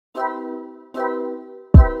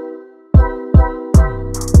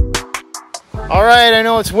All right, I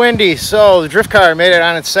know it's windy, so the drift car made it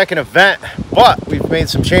on its second event, but we've made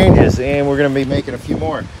some changes and we're gonna be making a few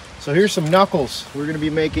more. So here's some knuckles. We're gonna be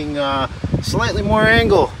making slightly more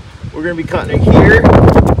angle. We're gonna be cutting it here,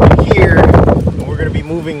 and we're gonna be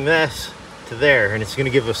moving this to there, and it's gonna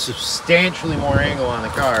give us substantially more angle on the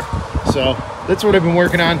car. So that's what I've been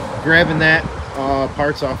working on, grabbing that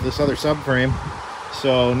parts off this other subframe.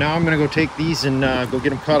 So now I'm gonna go take these and go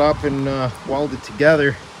get them cut up and welded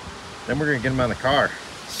together. Then we're gonna get them on the car.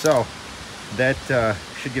 So that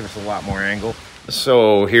should give us a lot more angle.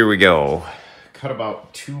 So here we go. Cut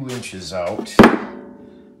about 2 inches out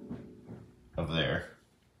of there.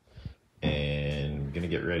 And I'm gonna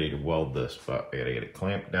get ready to weld this, but I gotta get it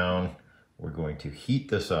clamped down. We're going to heat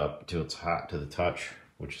this up until it's hot to the touch,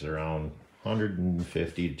 which is around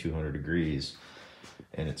 150 to 200 degrees.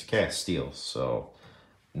 And it's cast steel, so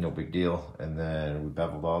no big deal. And then we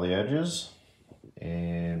beveled all the edges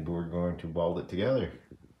and we're going to weld it together.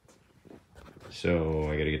 So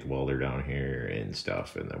I gotta get the welder down here and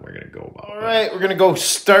stuff, and then we're gonna go about it. All right, we're gonna go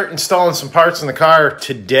start installing some parts in the car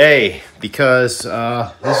today because this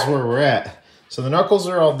is where we're at. So the knuckles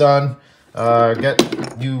are all done.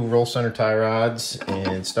 Got new roll center tie rods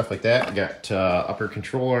and stuff like that. Got upper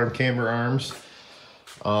control arm, camber arms.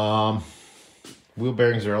 Wheel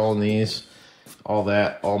bearings are all in these. All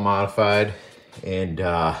that, all modified. And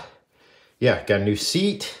yeah, got a new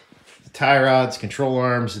seat, tie rods, control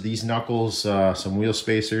arms, these knuckles, some wheel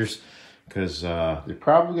spacers, because they're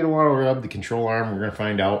probably going to want to rub the control arm. We're going to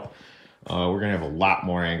find out. We're going to have a lot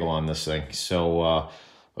more angle on this thing. So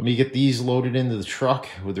let me get these loaded into the truck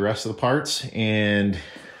with the rest of the parts and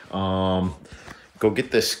go get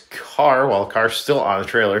this car while the car's still on the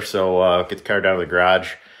trailer. So get the car down to the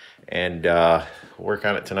garage and work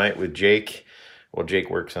on it tonight with Jake. Well, Jake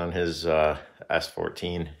works on his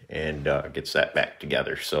S14 and gets that back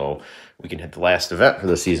together so we can hit the last event for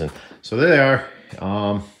the season. So there they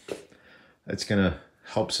are. That's gonna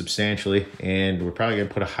help substantially, and we're probably gonna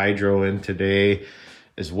put a hydro in today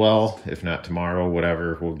as well, if not tomorrow,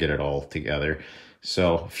 whatever. We'll get it all together.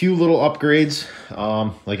 So a few little upgrades.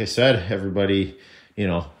 Like I said, everybody, you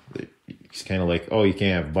know, it's kind of like, oh, you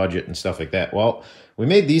can't have budget and stuff like that. Well, we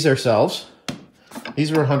made these ourselves.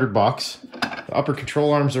 These were $100. The upper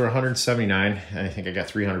control arms are 179. I think I got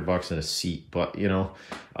 $300 in a seat, but you know,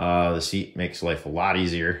 the seat makes life a lot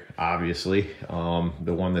easier, obviously.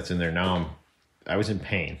 The one that's in there now, I was in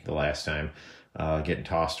pain the last time, getting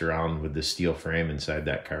tossed around with the steel frame inside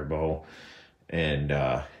that carbo, and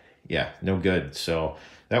yeah, no good. So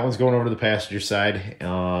that one's going over to the passenger side.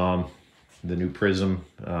 The new Prism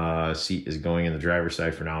seat is going in the driver's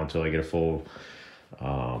side for now until I get a full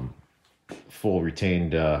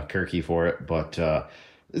retained car key for it. But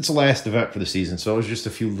it's the last event for the season, so it was just a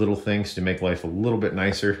few little things to make life a little bit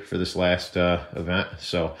nicer for this last event.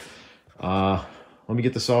 So let me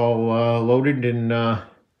get this all loaded and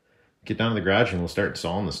get down to the garage and we'll start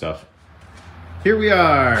installing the stuff. Here we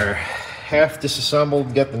are, half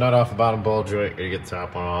disassembled. Get the nut off the bottom ball joint, gotta get the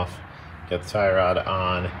top one off, got the tie rod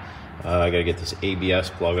on. I gotta get this ABS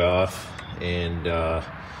plug off and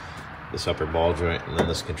this upper ball joint, and then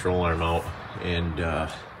this control arm out, and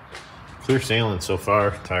clear sailing so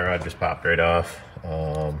far. Tie rod just popped right off.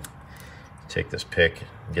 Take this pick,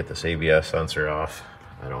 get this ABS sensor off.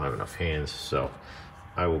 I don't have enough hands, so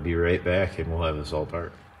I will be right back and we'll have this all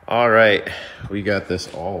apart. All right, we got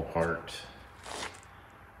this all apart.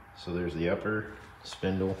 So there's the upper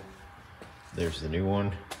spindle, there's the new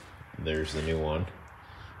one, there's the new one.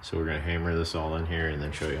 So we're gonna hammer this all in here and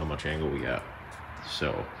then show you how much angle we got.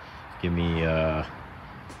 So give me,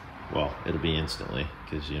 well, it'll be instantly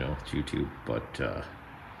because, you know, it's YouTube, but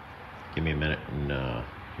give me a minute and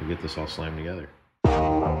we'll get this all slammed together.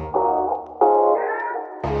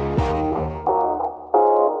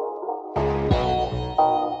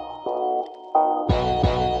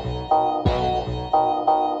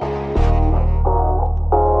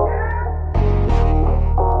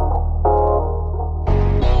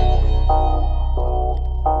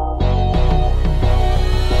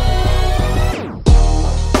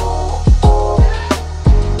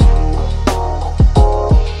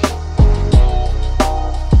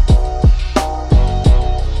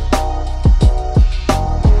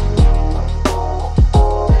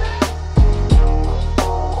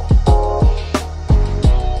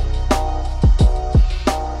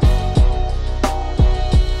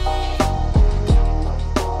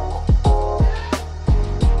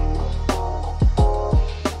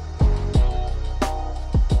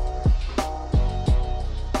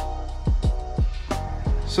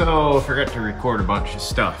 So I forgot to record a bunch of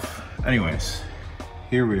stuff. Anyways,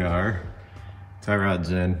 here we are. Tie rod's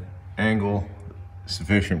in, angle,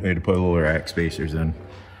 sufficient way to put little rack spacers in.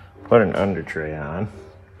 Put an under tray on.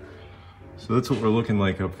 So that's what we're looking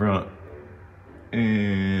like up front.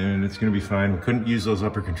 And it's gonna be fine. We couldn't use those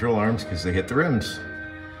upper control arms because they hit the rims.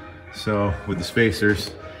 So with the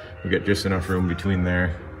spacers, we got just enough room between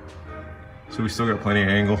there. So we still got plenty of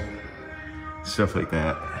angle, stuff like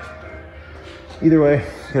that. Either way,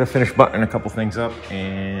 gotta finish buttoning a couple things up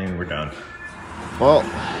and we're done. Well,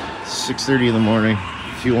 6:30 in the morning,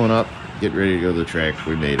 fueling up, getting ready to go to the track.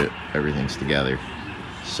 We made it, everything's together.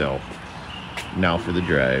 So now for the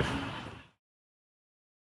drive.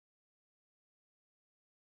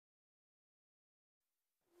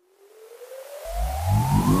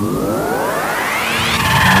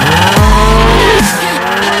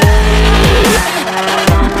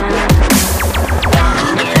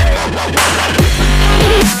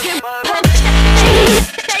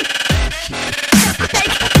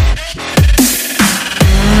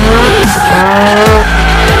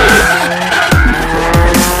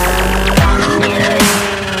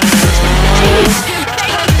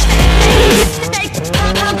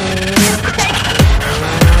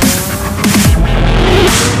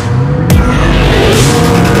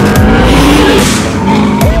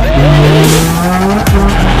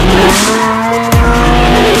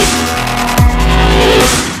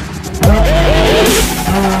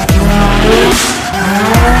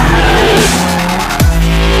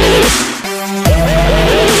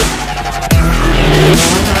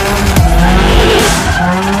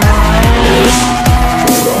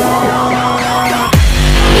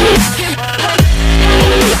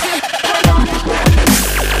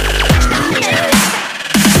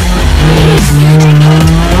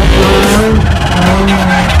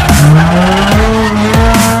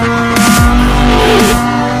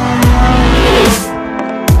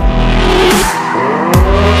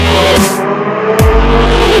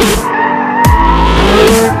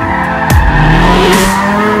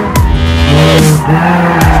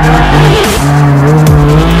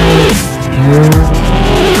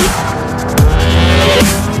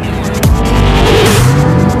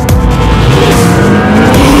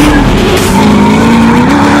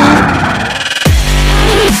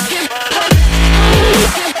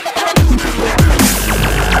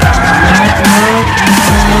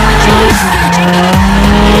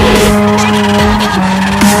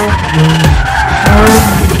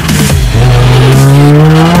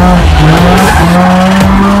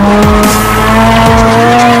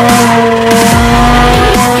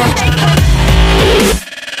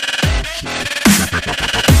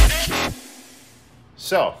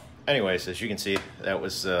 So, anyways, as you can see, that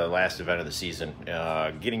was the last event of the season.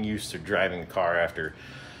 Getting used to driving the car after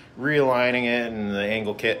realigning it and the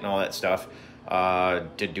angle kit and all that stuff.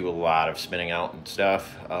 Did do a lot of spinning out and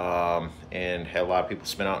stuff, and had a lot of people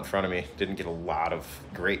spin out in front of me. Didn't get a lot of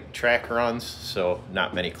great track runs, so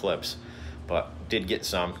not many clips, but did get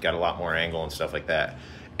some, got a lot more angle and stuff like that.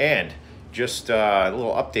 And just a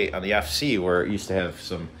little update on the FC, where it used to have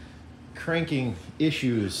some cranking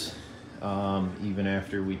issues even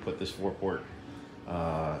after we put this 4-port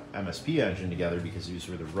MSP engine together, because these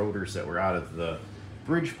were the rotors that were out of the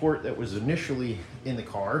Bridgeport that was initially in the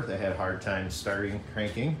car that had a hard time starting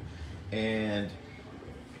cranking. And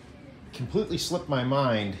completely slipped my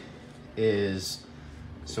mind is,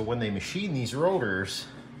 so when they machine these rotors,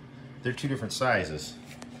 they're two different sizes.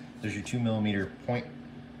 There's your 2mm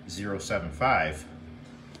 .075.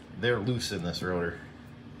 They're loose in this rotor,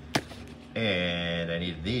 and I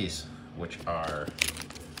needed these, which are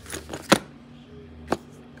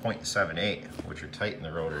 .78, which are tight in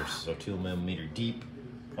the rotors, so 2mm deep,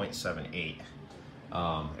 .78.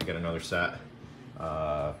 I got another set.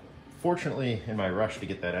 Fortunately, in my rush to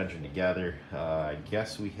get that engine together, I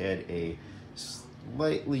guess we had a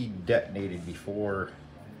slightly detonated before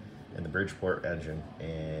in the Bridgeport engine,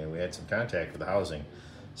 and we had some contact with the housing.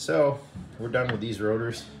 So we're done with these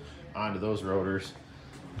rotors, onto those rotors,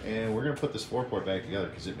 and we're gonna put this 4-port back together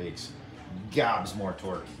because it makes gobs more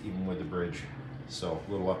torque even with the bridge. So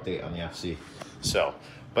a little update on the FC. So,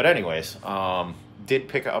 but anyways, did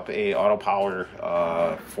pick up a auto power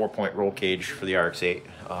 4-point roll cage for the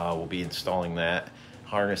Rx8. We'll be installing that,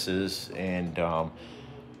 harnesses, and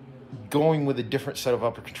going with a different set of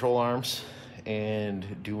upper control arms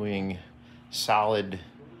and doing solid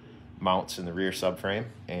mounts in the rear subframe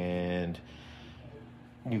and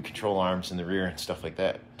new control arms in the rear and stuff like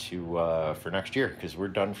that to for next year, because we're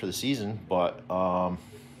done for the season. But I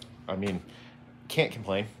mean, can't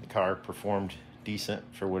complain. The car performed decent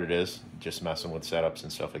for what it is, just messing with setups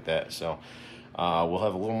and stuff like that. So we'll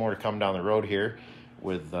have a little more to come down the road here.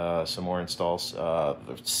 with some more installs.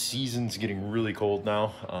 The season's getting really cold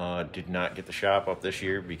now. Did not get the shop up this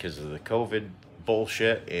year because of the COVID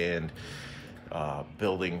bullshit and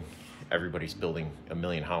everybody's building a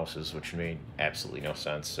million houses, which made absolutely no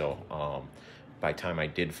sense. So by the time I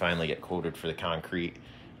did finally get quoted for the concrete,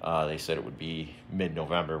 they said it would be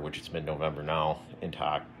mid-November, which it's mid-November now,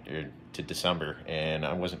 to December, and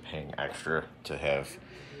I wasn't paying extra to have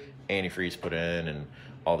antifreeze put in and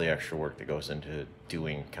all the extra work that goes into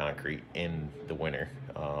doing concrete in the winter.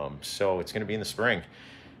 So it's going to be in the spring,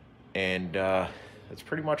 and that's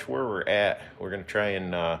pretty much where we're at. We're going to try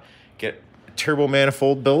and get a turbo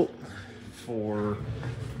manifold built for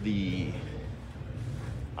the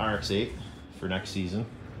Rx8 for next season,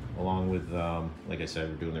 along with, like I said,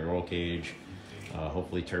 we're doing the roll cage,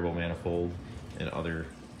 hopefully turbo manifold and other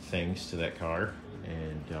things to that car.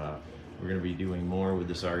 And we're going to be doing more with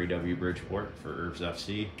this REW Bridgeport for Herbs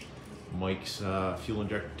FC. Mike's fuel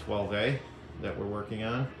injector 12A that we're working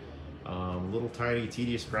on. Little tiny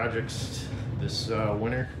tedious projects this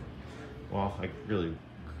winter. Well, I really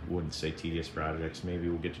wouldn't say tedious projects. Maybe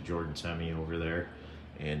we'll get to Jordan Semi over there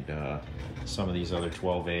and some of these other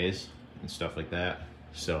 12As and stuff like that.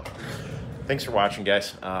 So thanks for watching,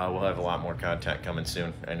 guys. We'll have a lot more content coming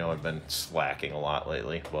soon. I know I've been slacking a lot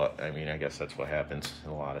lately, but I mean, I guess that's what happens.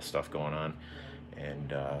 A lot of stuff going on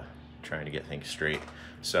and trying to get things straight.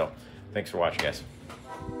 So thanks for watching, guys.